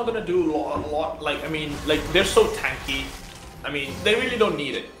Drake's not gonna do a lot. Like, I mean, like, they're so tanky. I mean, they really don't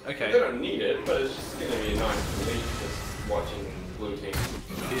need it. Okay. They don't need it, but it's just gonna be a nice relief just watching blue team.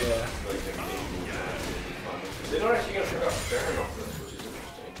 Yeah. They're not actually gonna pick up Baron off this, which is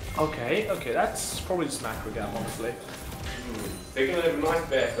interesting. Okay, that's probably just macro gap, honestly. They're gonna have a nice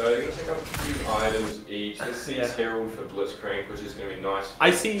back though. They're gonna pick up a few items each. This sees Yeah. Herald for Blitzcrank, which is gonna be nice.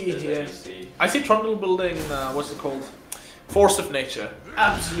 I see Trundle building, what's it called? Force of Nature.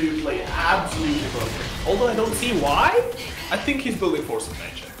 Absolutely broken. Although I don't see why. I think he's building Force of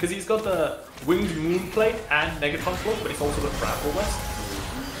Nature. Because he's got the Winged Moon Plate and Negatron Float, but he's also got Trample West.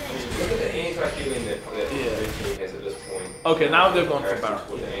 I mean, look at the anti-healing that the team has at this point. Okay, now they've gone for Baron.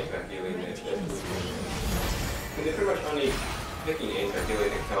 With the anti-healing that's and they're pretty much only picking anti-healing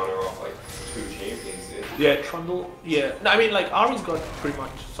to counter off like 2 champions there. Yeah, Trundle. Yeah. No, I mean, like, Ari's got pretty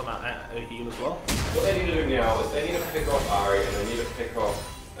much some heal as well. What they need to do now is they need to pick off Ari and they need to pick off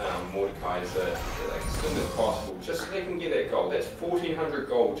Mordecai as soon as possible, just so they can get that gold. That's 1400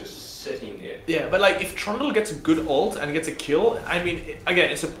 gold just sitting there. Yeah, but like, if Trundle gets a good ult and gets a kill, I mean, again,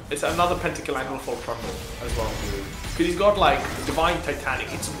 it's another pentakill angle for Trundle as well. Because he's got like Divine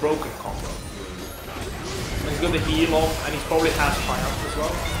Titanic. It's a broken combo. And he's got the heal off, and he's probably has Triumph as well.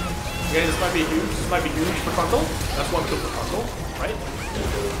 Again, this might be huge for Trundle. That's 1 kill for Trundle, right?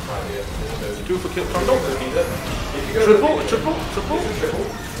 2 for kill Trundle. Triple.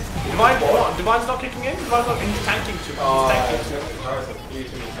 Divine's not kicking in. He's tanking too much. He's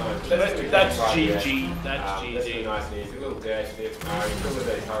tanking too much. That's GG. That's GG. That's really nice and easy. A little dash there. Surely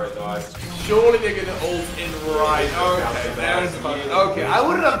that Tara dies. Surely they're gonna ult in right. Okay, there's fun. Okay, I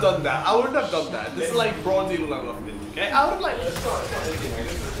wouldn't have done that. This is like Bronze Eagle level of it. Okay, I would have like It's not anything.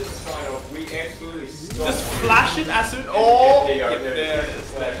 Just sign off. We absolutely just flash it as soon. Oh, there you go. there.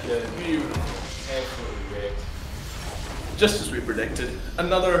 Flash it. Beautiful. Absolutely wrecked. Just as we predicted.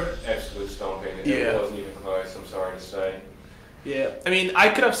 Another. Absolute stomping. Yeah. It wasn't even close, I'm sorry to say. Yeah, I mean, I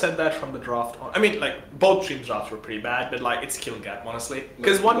could have said that from the draft on. I mean, like, both team drafts were pretty bad, but like, it's kill gap, honestly.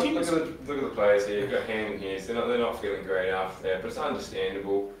 Because one team. Look at the players here. You've got Hand and Hughes. They're not feeling great after that, but it's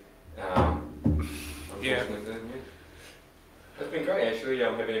understandable. Yeah. It's been great actually.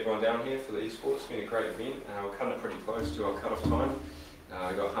 Having everyone down here for the Esport. It's been a great event. We're cutting it pretty close to our cut-off time.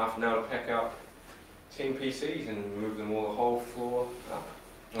 We've got half an hour to pack up 10 PCs and move them all the whole floor up.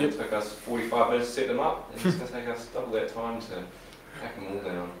 It'll take us 45 minutes to set them up, and it's going to take us double that time to pack them all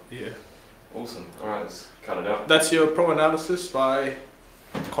down. Yeah. Awesome. Alright, let's cut it up. That's your pro analysis by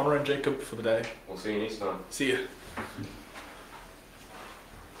Connor and Jacob for the day. We'll see you next time. See ya.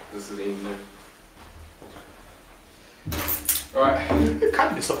 This is the end now. Alright.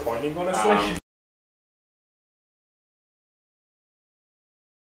 Kind of disappointing, honestly.